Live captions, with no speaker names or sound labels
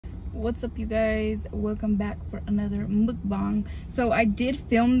What's up, you guys? Welcome back for another mukbang. So I did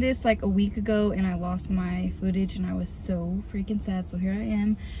film this like a week ago and I lost my footage and I was so freaking sad, so here I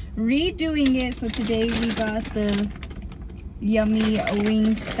am redoing it. So today we got the yummy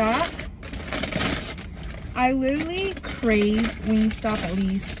WINGSTOP. I literally crave WINGSTOP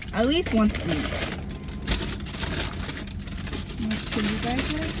at least once a week. Let's show you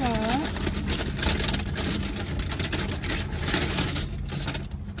guys what I got.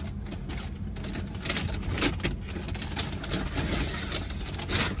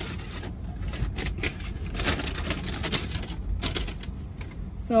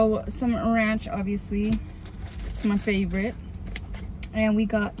 So some ranch, obviously, it's my favorite. And we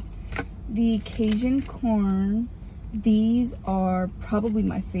got the Cajun corn. These are probably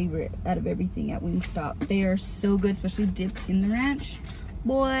my favorite out of everything at WINGSTOP. They are so good, especially dipped in the ranch.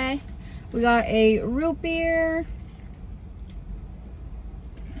 Boy, we got a root beer.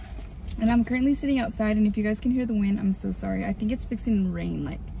 And I'm currently sitting outside, and if you guys can hear the wind, I'm so sorry. I think it's fixing to rain.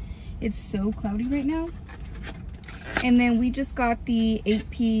 Like, it's so cloudy right now. And then we just got the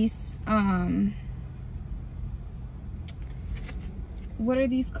 8-piece, what are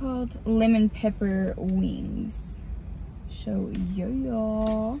these called? Lemon pepper wings. So,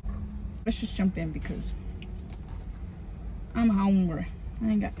 y'all. Let's just jump in because I'm hungry. I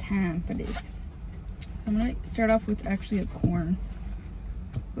ain't got time for this. So I'm gonna start off with actually a corn.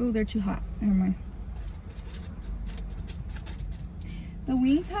 Oh, they're too hot. Never mind. The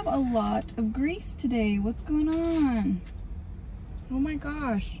wings have a lot of grease today. What's going on? Oh my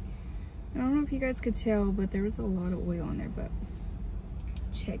gosh. I don't know if you guys could tell, but there was a lot of oil on there, but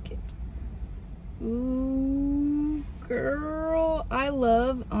check it. Ooh, girl. I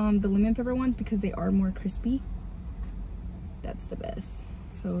love the lemon pepper ones because they are more crispy. That's the best.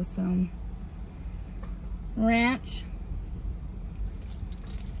 So some ranch.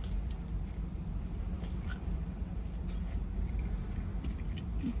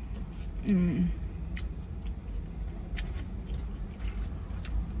 Mm-hmm.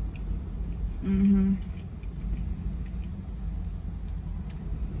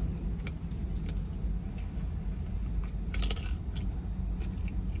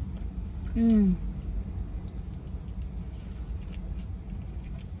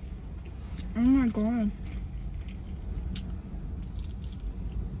 Oh my god.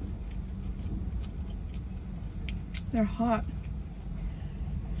 They're hot.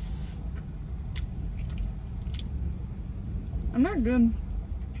 I'm not good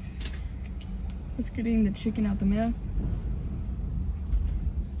with getting the chicken out the middle.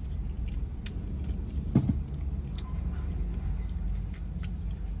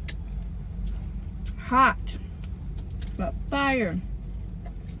 Hot, but fire.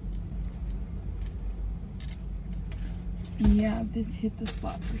 Yeah, this hit the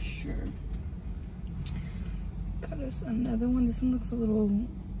spot for sure. Got us another one. This one looks a little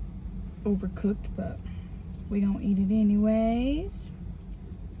overcooked, but we gonna eat it anyways.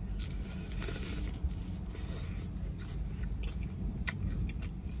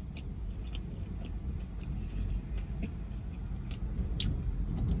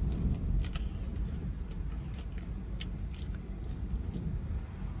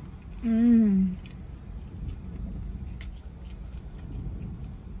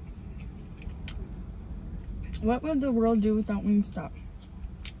 What would the world do without WINGSTOP?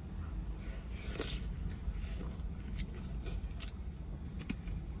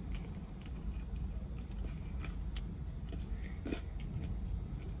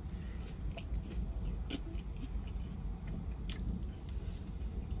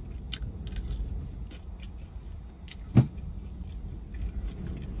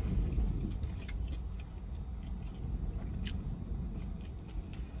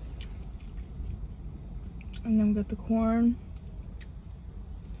 And then we got the corn.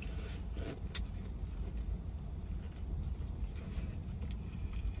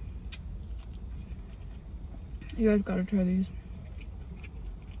 You guys gotta try these.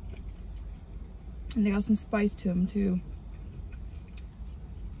 And they got some spice to them too.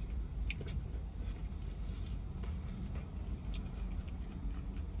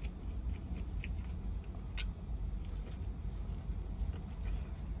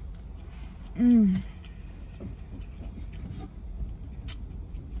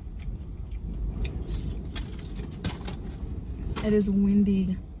 It is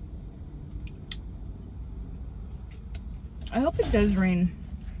windy. I hope it does rain.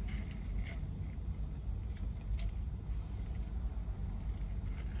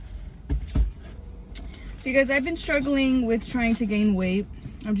 So you guys, I've been struggling with trying to gain weight.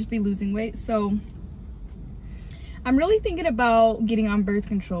 I'll just be losing weight. So I'm really thinking about getting on birth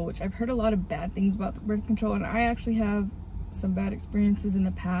control, which I've heard a lot of bad things about birth control, and I actually have some bad experiences in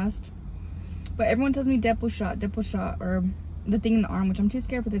the past. But everyone tells me depot shot, or the thing in the arm, which I'm too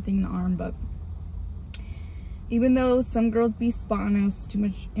scared for the thing in the arm. But even though some girls be spotting us, too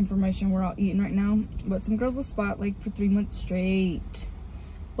much information, we're all eating right now, but some girls will spot like for 3 months straight.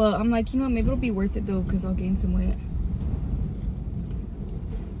 But I'm like, you know what, maybe it'll be worth it though, because I'll gain some weight.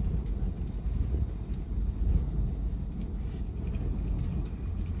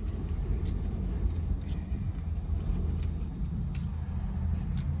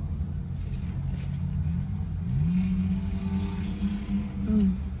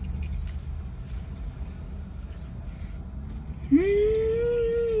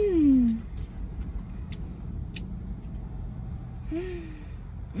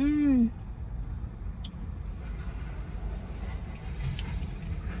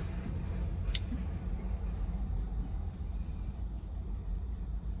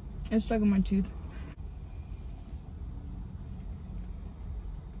 It's stuck in my tooth.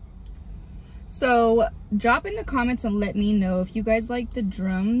 So drop in the comments and let me know if you guys like the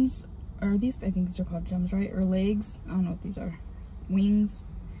drums, or these, I think these are called drums, right? Or legs. I don't know what these are. Wings.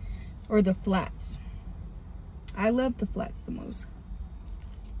 Or the flats. I love the flats the most.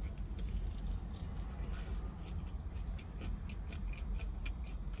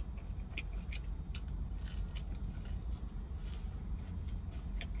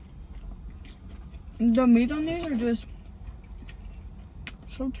 The meat on these are just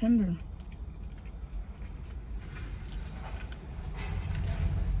so tender.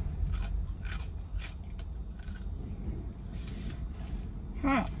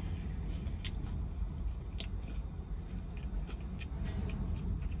 Huh.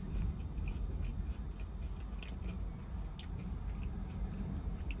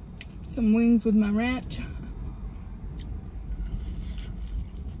 Some wings with my ranch.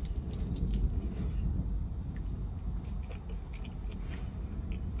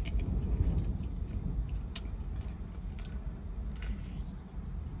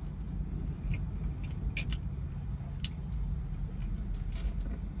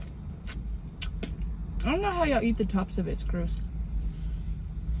 I don't know how y'all eat the tops of it. It's gross.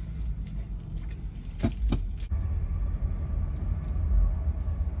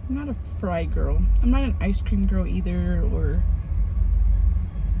 I'm not a fry girl. I'm not an ice cream girl either, or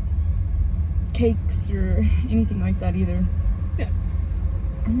cakes or anything like that either. Yeah.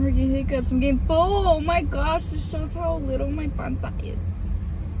 I'm gonna get hiccups. I'm getting full. Oh my gosh, this shows how little my panza is.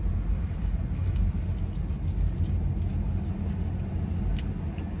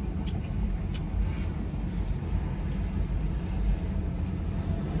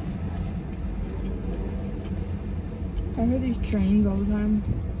 I hear these trains all the time.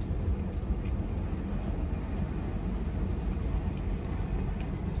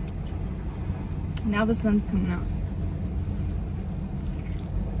 Now the sun's coming out.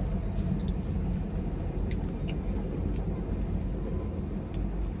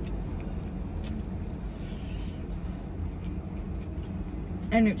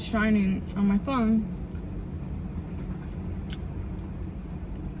 And it's shining on my phone.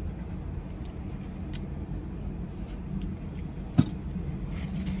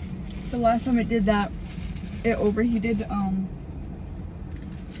 The last time it did that, it overheated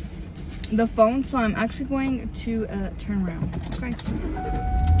the phone, so I'm actually going to turn around. Okay,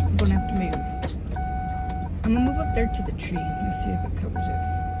 I'm gonna have to move. I'm gonna move up there to the tree. Let me see if it covers it.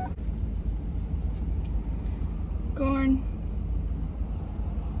 Corn.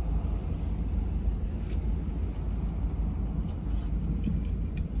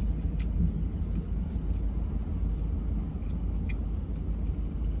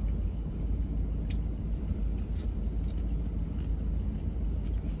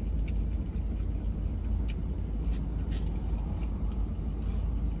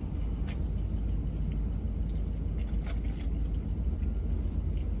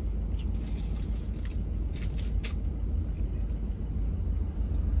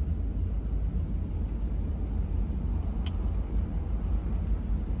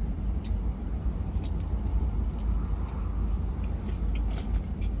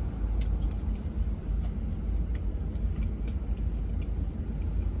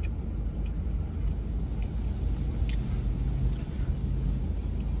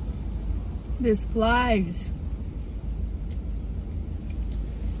 This flies.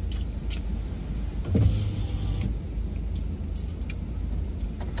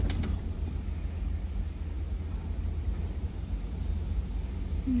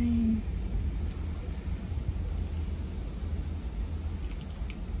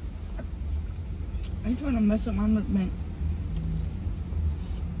 I I'm trying to mess up my mukbang.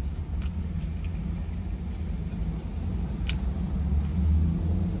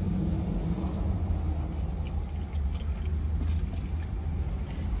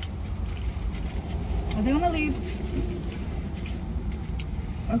 I think I'm gonna leave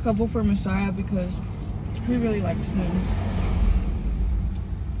a couple for Messiah because he really likes wings.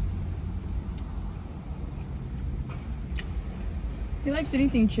 He likes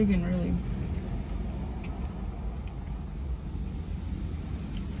anything chicken, really.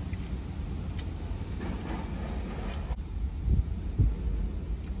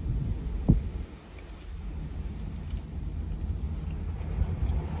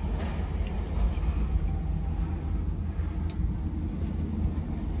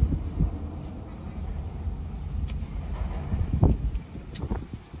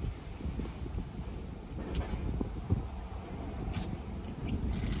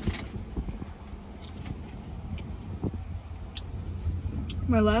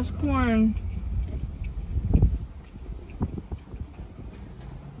 My last corn.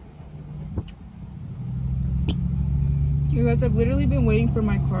 You guys, I've literally been waiting for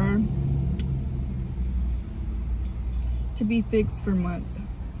my car to be fixed for months.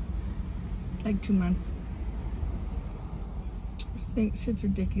 Like 2 months. I just think shit's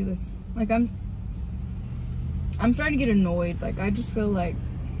ridiculous. Like I'm starting to get annoyed. Like I just feel like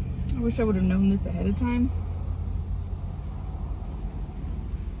I wish I would have known this ahead of time.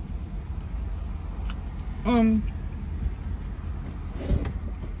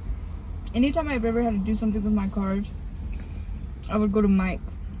 Anytime I've ever had to do something with my cars, I would go to Mike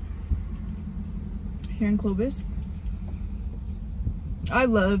here in Clovis. I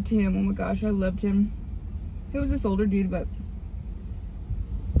loved him. Oh my gosh, I loved him. He was this older dude, but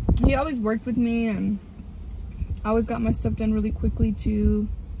he always worked with me and I always got my stuff done really quickly too.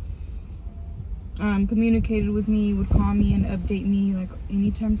 Communicated with me, would call me and update me like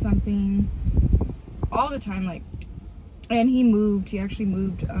anytime something, all the time. Like, and he actually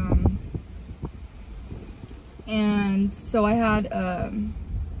moved, and so I had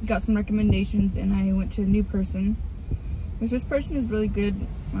got some recommendations and I went to a new person, which this person is really good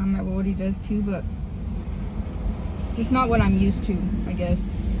at what he does too, but just not what I'm used to, I guess.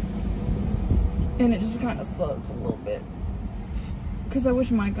 And it just kind of sucks a little bit because I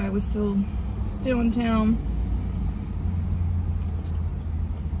wish my guy was still in town.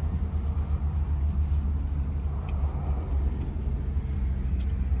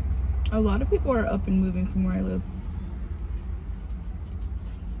 A lot of people are up and moving from where I live.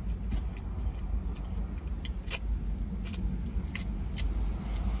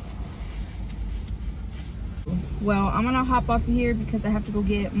 Well, I'm gonna hop off of here because I have to go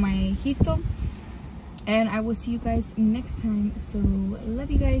get my hito. And I will see you guys next time. So,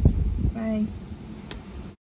 love you guys. Bye.